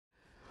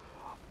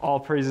All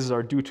praises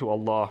are due to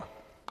Allah.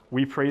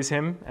 We praise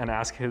Him and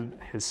ask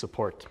His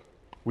support.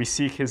 We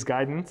seek His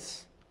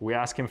guidance, we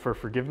ask Him for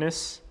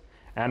forgiveness,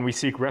 and we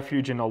seek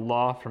refuge in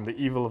Allah from the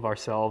evil of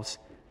ourselves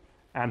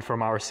and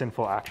from our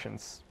sinful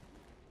actions.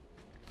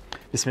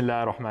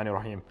 Bismillah ar-Rahman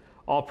ar-Rahim.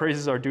 All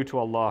praises are due to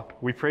Allah.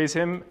 We praise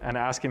Him and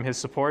ask Him His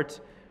support.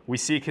 We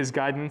seek His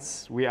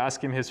guidance, we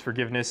ask Him His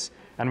forgiveness,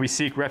 and we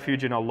seek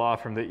refuge in Allah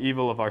from the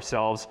evil of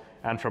ourselves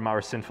and from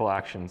our sinful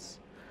actions.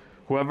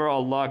 Whoever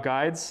Allah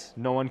guides,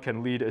 no one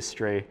can lead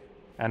astray,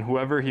 and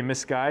whoever He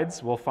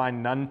misguides will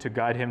find none to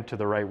guide him to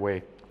the right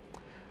way.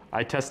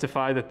 I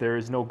testify that there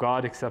is no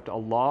God except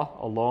Allah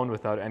alone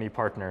without any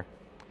partner.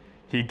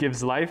 He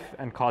gives life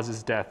and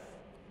causes death.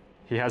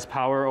 He has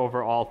power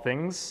over all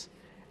things,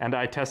 and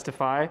I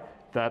testify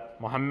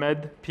that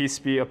Muhammad, peace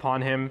be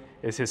upon him,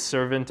 is His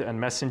servant and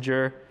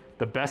messenger,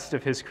 the best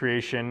of His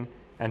creation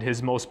and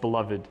His most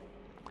beloved.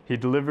 He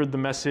delivered the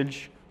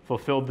message,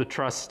 fulfilled the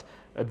trust,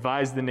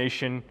 advised the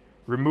nation,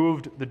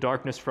 removed the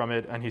darkness from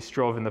it, and He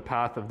strove in the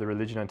path of the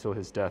religion until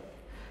His death.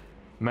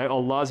 May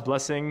Allah's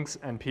blessings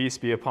and peace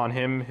be upon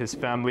him, his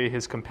family,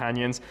 his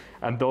companions,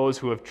 and those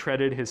who have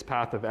treaded His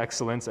path of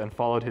excellence and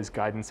followed His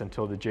guidance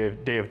until the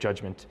day of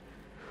judgment.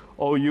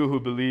 O you who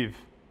believe,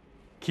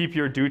 keep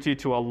your duty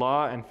to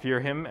Allah and fear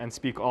Him and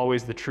speak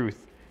always the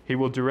truth. He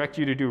will direct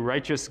you to do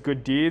righteous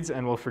good deeds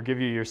and will forgive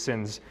you your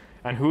sins.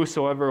 And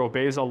whosoever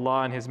obeys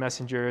Allah and His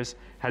messengers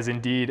has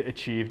indeed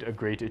achieved a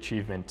great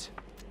achievement.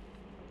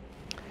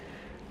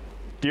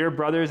 Dear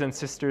brothers and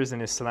sisters in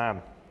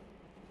Islam,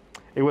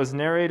 it was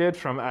narrated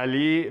from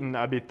Ali ibn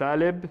Abi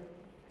Talib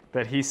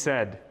that he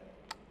said,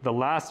 the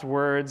last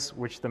words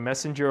which the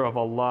Messenger of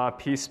Allah,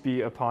 peace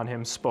be upon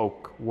him,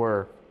 spoke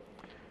were,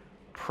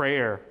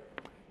 prayer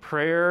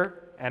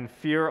and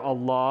fear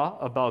Allah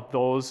about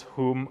those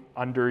whom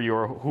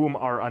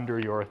are under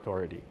your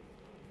authority.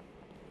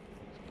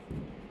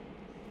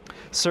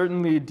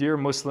 Certainly, dear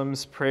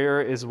Muslims,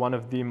 prayer is one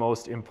of the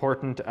most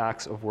important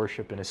acts of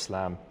worship in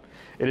Islam.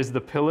 It is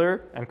the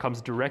pillar and comes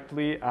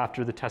directly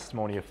after the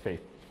testimony of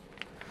faith.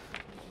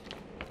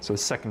 So the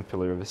second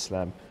pillar of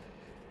Islam.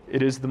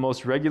 It is the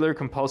most regular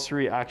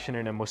compulsory action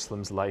in a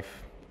Muslim's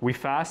life. We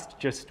fast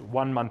just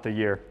 1 month a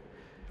year.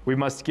 We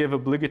must give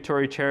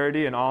obligatory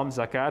charity and alms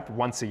zakat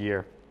once a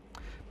year.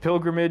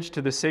 Pilgrimage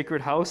to the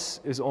sacred house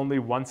is only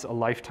once a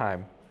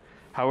lifetime.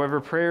 However,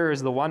 prayer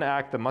is the one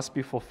act that must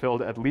be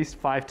fulfilled at least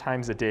 5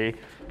 times a day,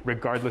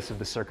 regardless of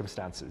the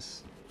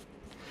circumstances.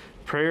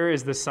 Prayer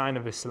is the sign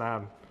of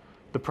Islam.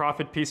 The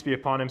Prophet, peace be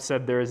upon him,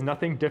 said there is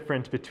nothing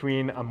different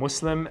between a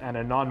Muslim and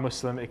a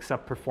non-Muslim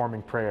except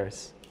performing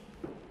prayers.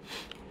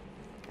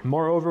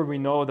 Moreover, we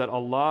know that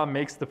Allah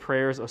makes the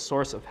prayers a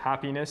source of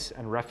happiness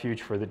and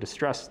refuge for the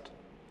distressed.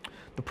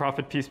 The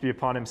Prophet, peace be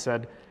upon him,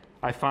 said,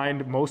 I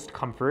find most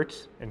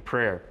comfort in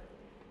prayer.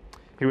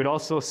 He would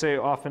also say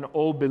often,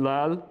 O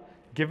Bilal,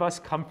 give us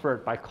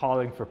comfort by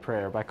calling for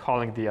prayer, by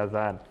calling the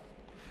adhan.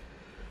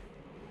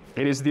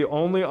 It is the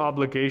only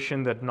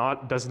obligation that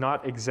does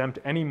not exempt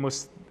any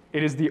Muslim.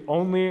 It is the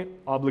only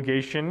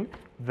obligation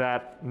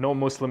that no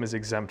Muslim is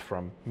exempt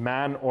from,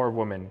 man or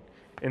woman,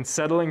 in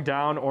settling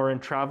down or in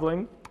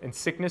traveling, in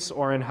sickness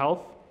or in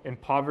health, in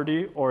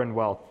poverty or in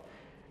wealth.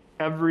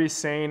 Every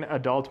sane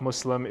adult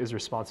Muslim is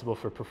responsible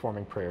for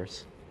performing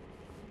prayers.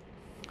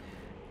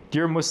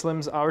 Dear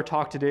Muslims, our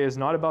talk today is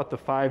not about the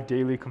 5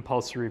 daily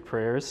compulsory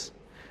prayers.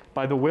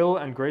 By the will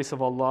and grace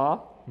of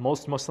Allah,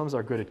 most Muslims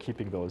are good at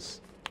keeping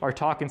those. Our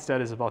talk instead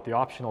is about the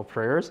optional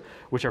prayers,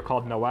 which are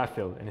called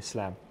nawafil in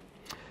Islam.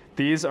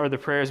 These are the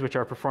prayers which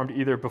are performed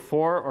either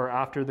before or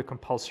after the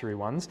compulsory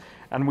ones,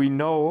 and we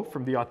know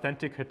from the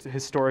authentic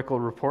historical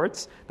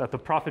reports that the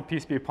Prophet,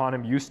 peace be upon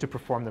him, used to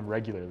perform them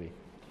regularly.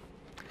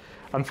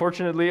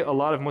 Unfortunately, a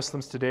lot of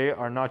Muslims today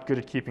are not good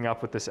at keeping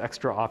up with this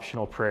extra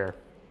optional prayer.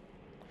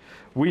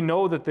 We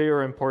know that they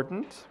are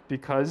important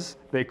because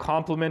they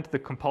complement the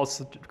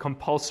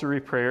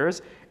compulsory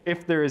prayers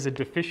if there is a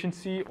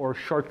deficiency or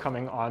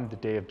shortcoming on the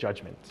Day of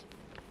Judgment.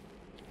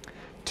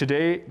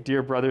 Today,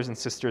 dear brothers and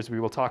sisters, we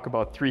will talk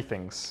about 3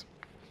 things.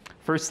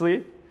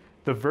 Firstly,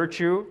 the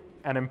virtue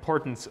and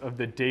importance of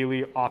the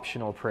daily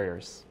optional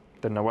prayers,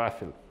 the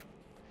nawafil.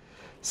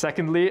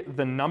 Secondly,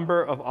 the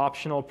number of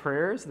optional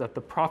prayers that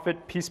the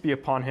Prophet, peace be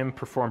upon him,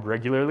 performed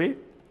regularly.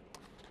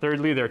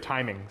 Thirdly, their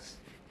timings.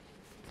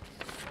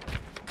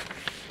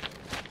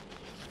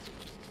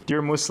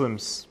 Dear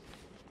Muslims,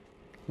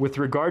 with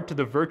regard to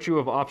the virtue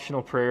of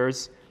optional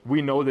prayers,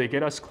 we know they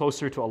get us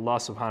closer to Allah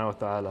subhanahu wa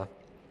ta'ala.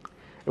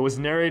 It was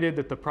narrated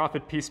that the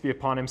Prophet, peace be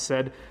upon him,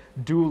 said,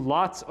 do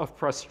lots of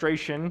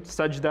prostration,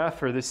 sajda,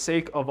 for the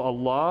sake of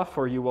Allah,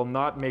 for you will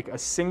not make a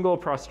single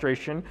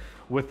prostration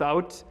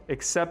without,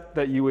 except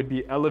that you would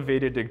be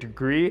elevated a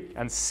degree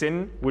and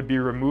sin would be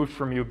removed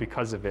from you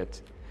because of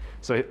it.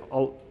 So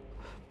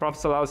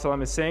Prophet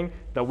ﷺ is saying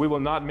that we will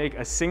not make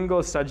a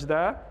single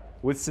sajda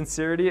with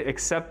sincerity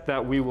except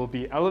that we will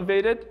be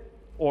elevated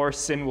or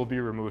sin will be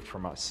removed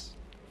from us.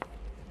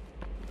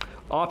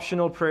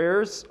 Optional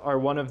prayers are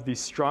one of the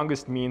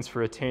strongest means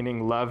for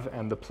attaining love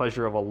and the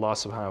pleasure of Allah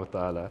subhanahu wa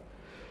ta'ala.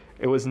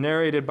 It was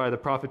narrated by the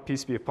Prophet,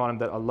 peace be upon him,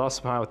 that Allah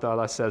subhanahu wa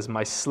ta'ala says,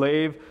 "My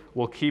slave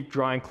will keep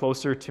drawing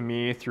closer to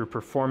me through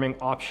performing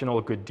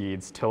optional good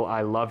deeds till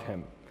I love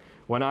him.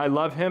 When I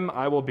love him,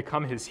 I will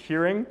become his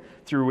hearing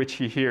through which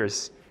he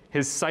hears,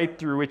 his sight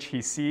through which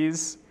he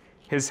sees,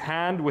 his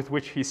hand with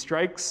which he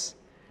strikes,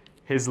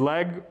 his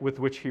leg with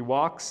which he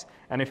walks.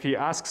 And if he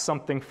asks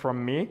something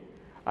from me,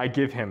 I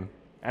give him.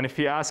 And if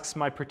he asks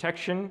my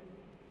protection,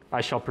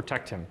 I shall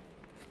protect him."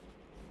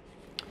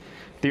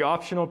 The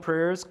optional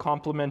prayers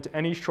complement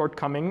any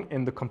shortcoming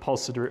in the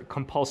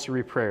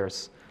compulsory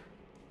prayers.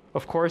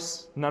 Of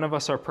course, none of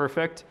us are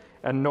perfect,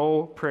 and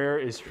no prayer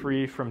is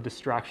free from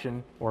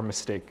distraction or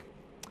mistake.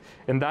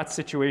 In that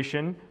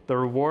situation, the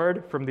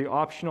reward from the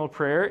optional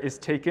prayer is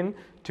taken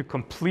to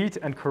complete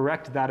and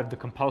correct that of the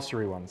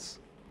compulsory ones.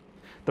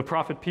 The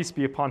Prophet, peace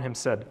be upon him,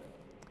 said,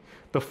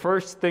 "The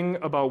first thing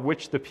about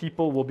which the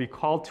people will be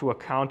called to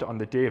account on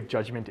the Day of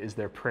Judgment is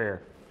their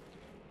prayer.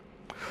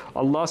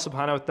 Allah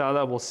subhanahu wa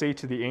ta'ala will say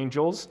to the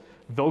angels,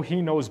 though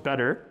he knows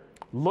better,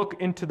 look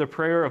into the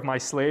prayer of my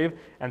slave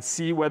and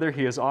see whether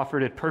he has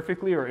offered it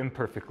perfectly or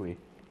imperfectly.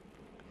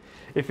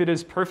 If it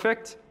is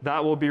perfect,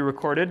 that will be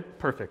recorded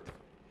perfect.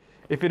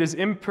 If it is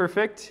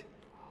imperfect,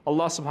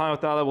 Allah subhanahu wa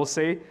ta'ala will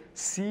say,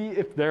 see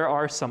if there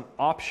are some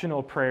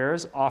optional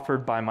prayers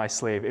offered by my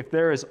slave. If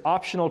there is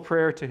optional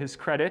prayer to his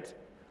credit,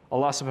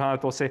 Allah subhanahu wa ta'ala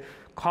will say,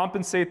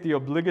 compensate the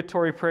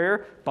obligatory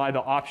prayer by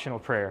the optional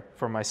prayer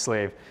for my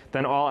slave.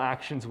 Then all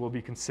actions will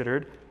be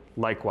considered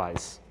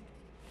likewise."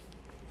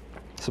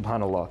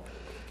 Subhanallah.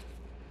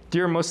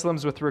 Dear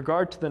Muslims, with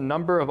regard to the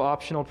number of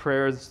optional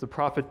prayers the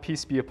Prophet,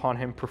 peace be upon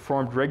him,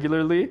 performed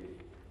regularly,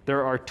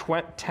 there are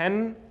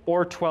 10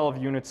 or 12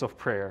 units of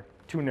prayer,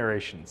 2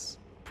 narrations,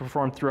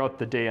 performed throughout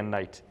the day and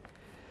night.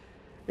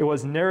 It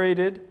was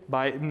narrated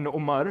by Ibn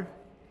Umar.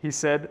 He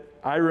said,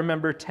 I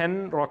remember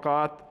 10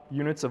 rak'at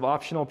units of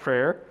optional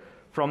prayer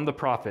from the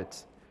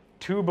Prophet,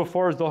 2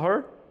 before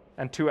Dhuhr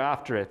and 2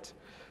 after it,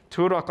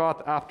 2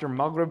 rak'at after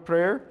Maghrib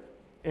prayer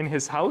in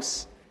his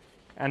house,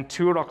 and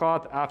 2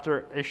 rak'at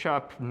after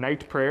Isha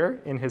night prayer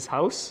in his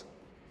house,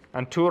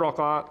 and 2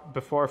 rak'at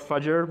before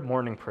Fajr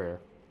morning prayer.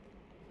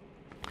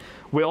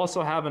 We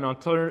also have an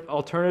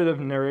alternative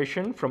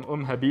narration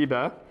from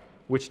Habiba,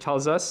 which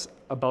tells us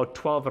about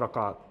 12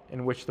 rak'at,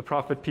 in which the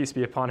Prophet, peace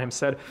be upon him,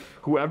 said,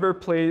 whoever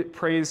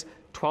prays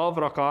 12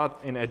 rak'at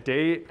in a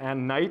day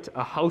and night,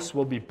 a house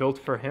will be built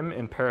for him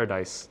in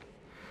paradise.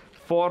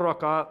 4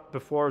 rak'at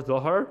before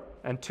Dhuhr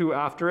and 2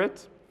 after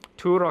it,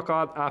 2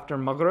 rak'at after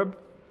Maghrib,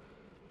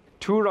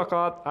 2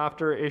 rak'at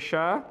after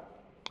Isha,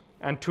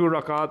 and 2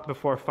 rak'at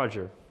before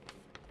Fajr.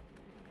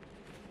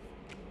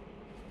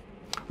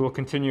 We'll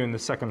continue in the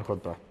second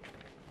khutbah.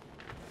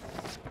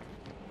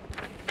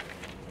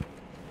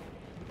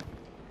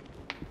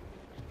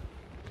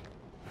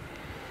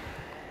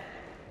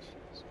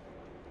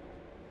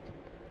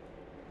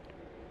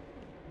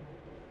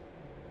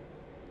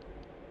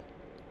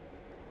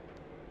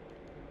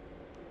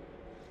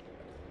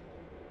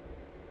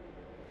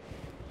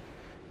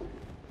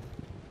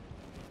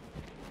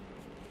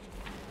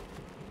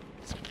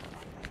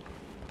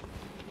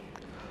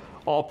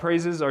 All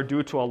praises are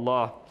due to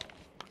Allah.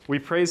 We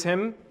praise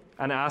Him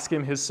and ask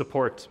Him His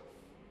support.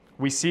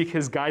 We seek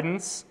His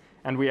guidance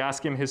and we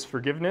ask Him His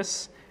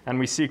forgiveness, and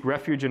we seek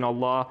refuge in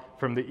Allah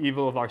from the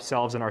evil of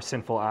ourselves and our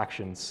sinful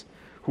actions.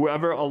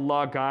 Whoever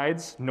Allah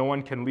guides, no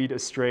one can lead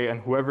astray,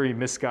 and whoever He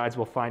misguides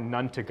will find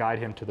none to guide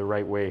him to the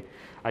right way.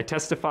 I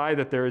testify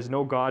that there is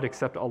no God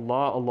except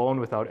Allah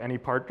alone without any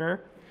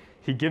partner.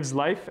 He gives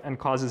life and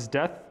causes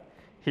death.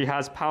 He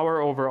has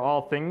power over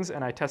all things,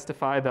 and I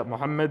testify that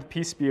Muhammad,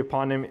 peace be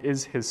upon him,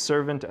 is his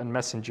servant and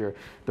messenger,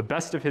 the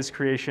best of his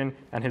creation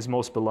and his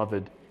most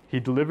beloved. He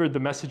delivered the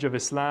message of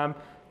Islam,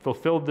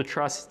 fulfilled the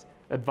trust,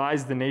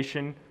 advised the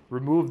nation,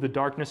 removed the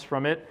darkness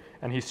from it,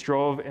 and he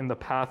strove in the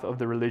path of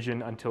the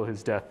religion until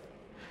his death.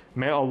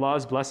 May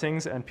Allah's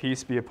blessings and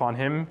peace be upon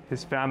him,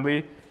 his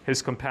family,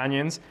 his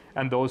companions,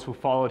 and those who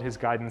followed his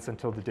guidance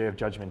until the day of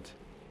judgment.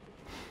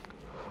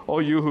 O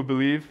you who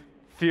believe,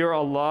 fear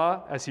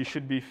Allah as He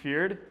should be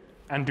feared,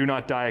 and do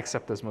not die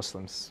except as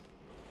Muslims.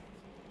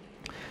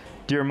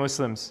 Dear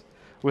Muslims,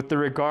 with the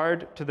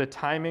regard to the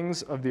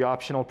timings of the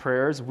optional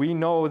prayers, we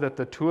know that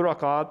the 2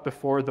 rak'at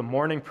before the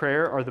morning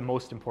prayer are the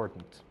most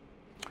important.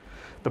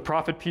 The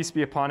Prophet, peace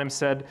be upon him,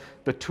 said,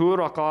 the 2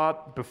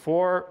 rak'at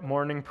before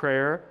morning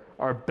prayer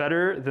are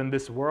better than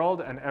this world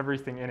and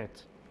everything in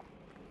it.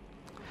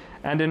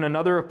 And in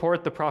another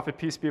report, the Prophet,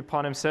 peace be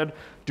upon him, said,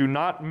 do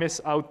not miss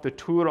out the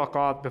 2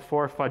 rak'at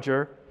before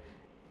Fajr,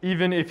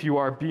 even if you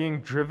are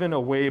being driven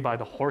away by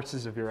the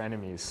horses of your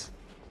enemies.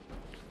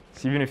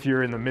 So even if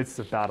you're in the midst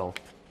of battle.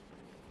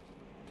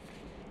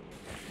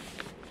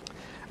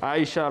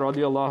 Aisha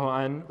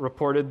radiallahu anh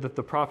reported that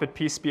the Prophet,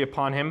 peace be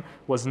upon him,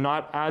 was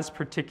not as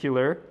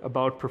particular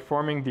about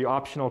performing the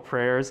optional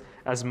prayers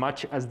as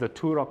much as the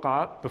 2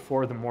 rak'at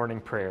before the morning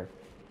prayer.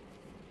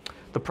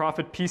 The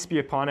Prophet, peace be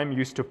upon him,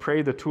 used to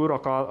pray the 2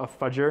 rak'at of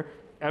Fajr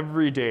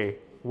every day,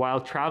 while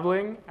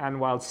traveling and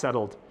while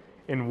settled,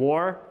 in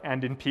war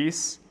and in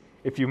peace.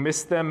 If you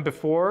missed them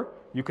before,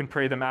 you can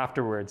pray them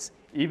afterwards,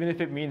 even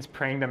if it means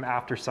praying them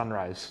after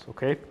sunrise,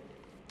 okay?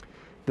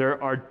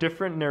 There are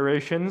different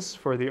narrations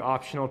for the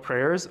optional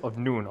prayers of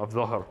noon, of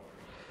dhuhr.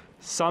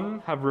 Some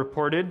have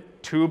reported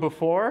 2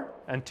 before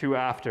and 2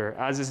 after,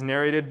 as is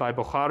narrated by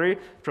Bukhari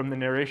from the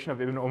narration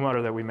of Ibn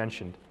Umar that we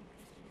mentioned.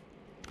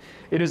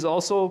 It is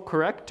also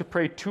correct to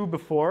pray 2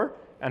 before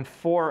and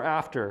 4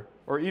 after,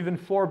 or even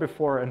 4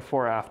 before and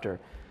 4 after.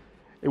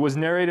 It was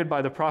narrated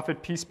by the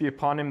Prophet, peace be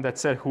upon him, that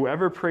said,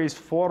 whoever prays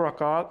 4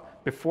 rakat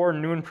before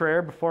noon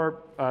prayer,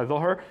 before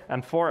dhuhr,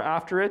 and 4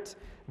 after it,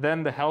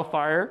 then the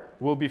hellfire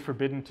will be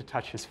forbidden to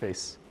touch his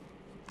face.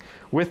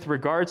 With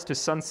regards to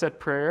sunset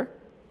prayer,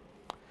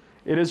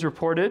 it is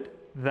reported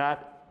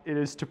that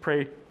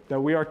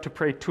we are to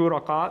pray 2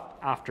 rakat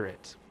after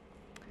it.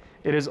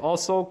 It is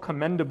also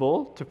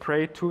commendable to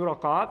pray 2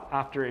 rakat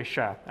after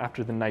Isha,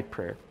 after the night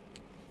prayer.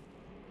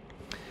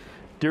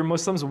 Dear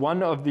Muslims,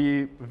 one of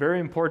the very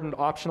important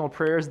optional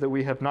prayers that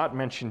we have not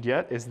mentioned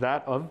yet is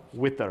that of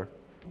witr,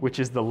 which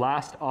is the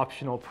last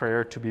optional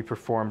prayer to be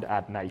performed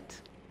at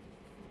night.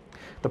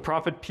 The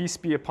Prophet, peace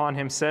be upon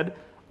him, said,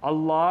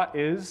 Allah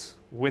is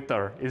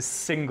witr, is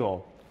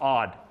single,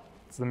 odd.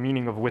 It's the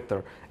meaning of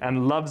witr,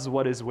 and loves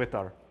what is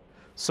witr.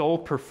 So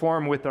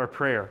perform witr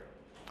prayer.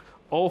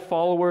 O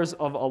followers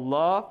of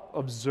Allah,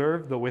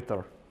 observe the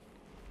witr.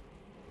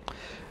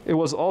 It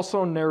was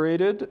also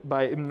narrated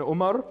by Ibn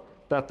Umar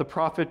that the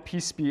Prophet,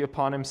 peace be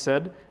upon him,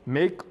 said,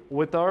 make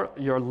witr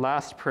your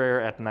last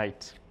prayer at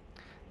night.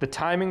 The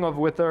timing of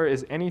witr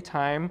is any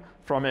time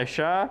from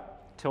Isha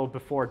till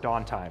before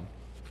dawn time.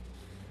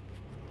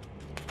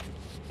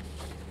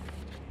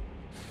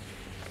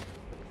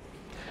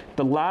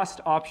 The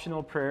last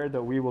optional prayer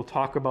that we will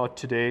talk about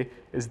today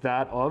is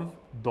that of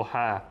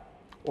duha,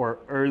 or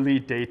early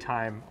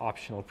daytime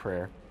optional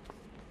prayer.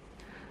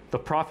 The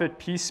Prophet,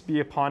 peace be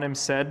upon him,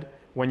 said,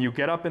 when you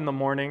get up in the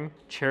morning,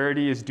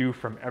 charity is due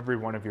from every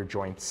one of your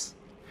joints.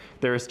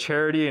 There is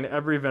charity in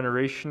every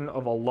veneration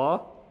of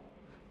Allah.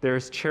 There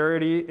is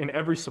charity in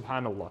every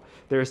subhanallah.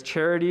 There is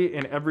charity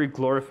in every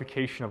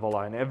glorification of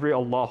Allah, in every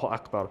Allahu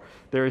Akbar.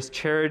 There is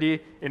charity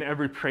in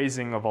every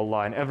praising of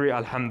Allah, in every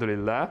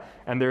Alhamdulillah.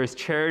 And there is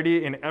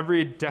charity in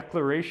every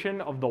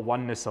declaration of the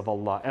oneness of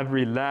Allah,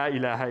 every La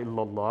ilaha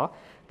illallah.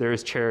 There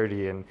is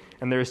charity in.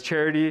 And there is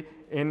charity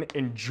in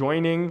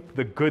enjoining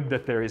the good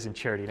that there is in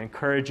charity and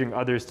encouraging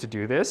others to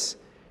do this.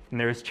 And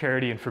there is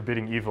charity in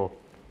forbidding evil.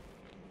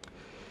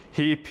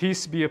 He,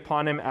 peace be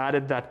upon him,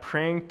 added that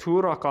praying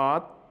 2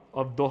 rakat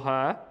of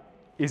duha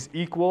is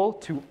equal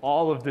to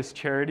all of this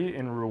charity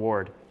in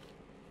reward.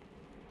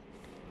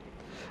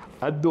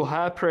 A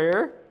duha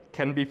prayer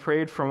can be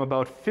prayed from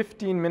about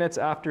 15 minutes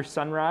after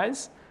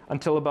sunrise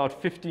until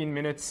about 15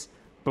 minutes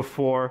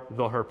before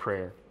dhuhr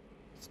prayer.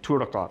 It's 2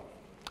 rakat.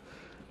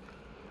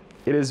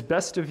 It is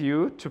best of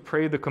you to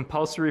pray the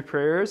compulsory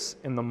prayers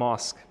in the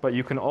mosque, but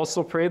you can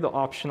also pray the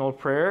optional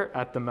prayer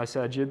at the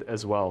masajid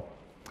as well.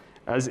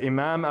 As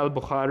Imam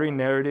al-Bukhari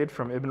narrated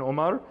from Ibn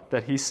Umar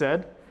that he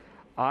said,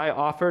 I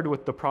offered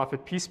with the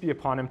Prophet, peace be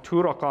upon him, 2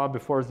 rakat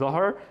before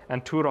dhuhr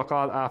and 2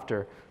 rakat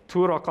after. 2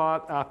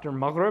 rakat after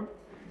Maghrib,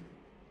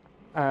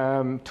 2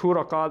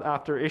 rakat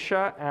after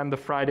Isha, and the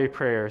Friday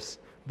prayers.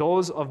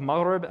 Those of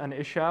Maghrib and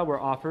Isha were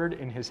offered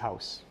in his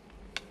house.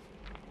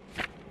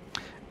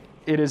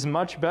 It is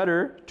much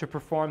better to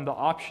perform the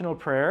optional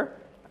prayer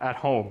at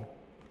home.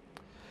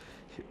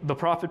 The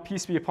Prophet,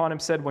 peace be upon him,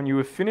 said, when you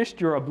have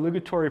finished your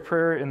obligatory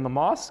prayer in the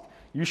mosque,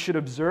 you should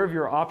observe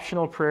your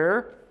optional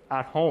prayer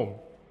at home,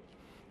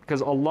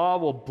 because Allah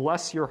will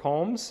bless your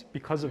homes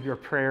because of your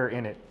prayer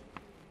in it.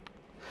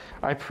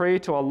 I pray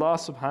to Allah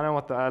subhanahu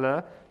wa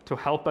ta'ala to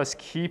help us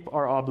keep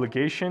our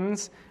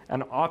obligations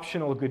and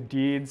optional good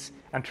deeds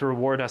and to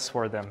reward us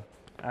for them.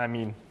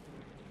 Ameen.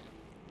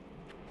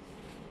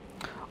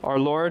 Our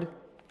Lord,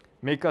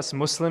 make us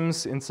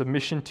Muslims in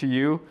submission to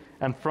you,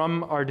 and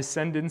from our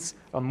descendants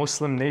a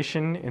Muslim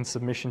nation in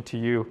submission to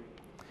you.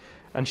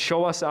 And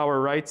show us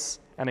our rights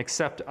and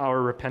accept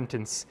our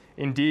repentance.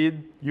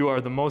 Indeed, you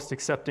are the most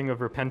accepting of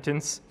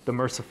repentance, the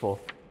merciful.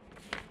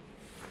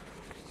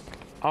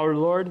 Our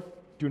Lord,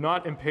 do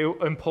not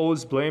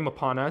impose blame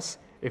upon us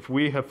if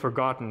we have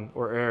forgotten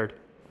or erred.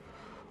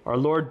 Our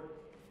Lord,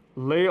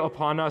 lay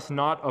upon us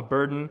not a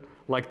burden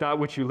like that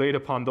which you laid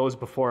upon those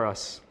before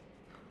us.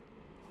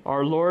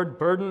 Our Lord,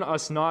 burden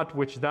us not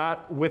with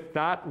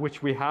that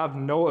which we have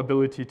no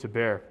ability to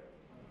bear.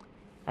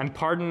 And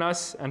pardon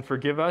us and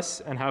forgive us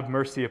and have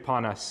mercy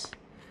upon us.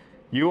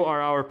 You are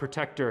our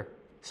protector,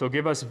 so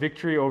give us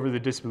victory over the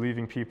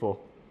disbelieving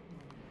people.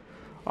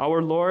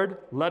 Our Lord,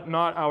 let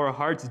not our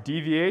hearts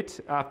deviate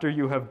after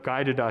you have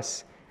guided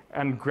us,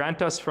 and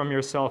grant us from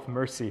yourself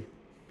mercy.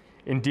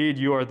 Indeed,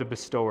 you are the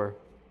bestower.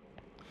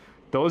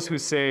 Those who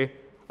say,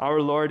 our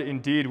Lord,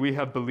 indeed we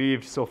have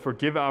believed, so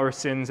forgive our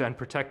sins and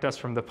protect us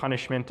from the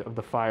punishment of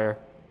the fire.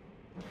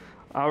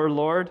 Our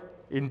Lord,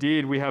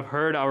 indeed we have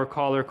heard our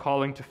caller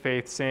calling to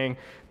faith, saying,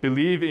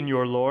 believe in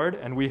your Lord,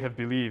 and we have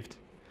believed.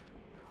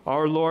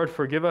 Our Lord,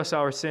 forgive us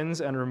our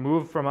sins and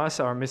remove from us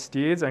our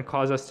misdeeds and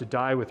cause us to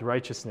die with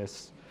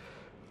righteousness.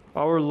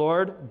 Our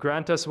Lord,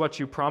 grant us what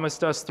you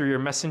promised us through your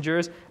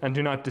messengers, and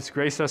do not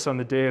disgrace us on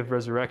the day of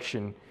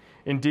resurrection.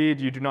 Indeed,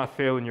 you do not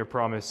fail in your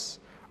promise.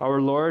 Our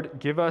Lord,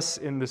 give us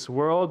in this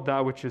world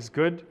that which is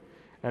good,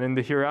 and in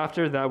the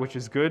hereafter that which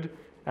is good,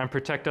 and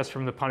protect us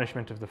from the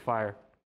punishment of the fire.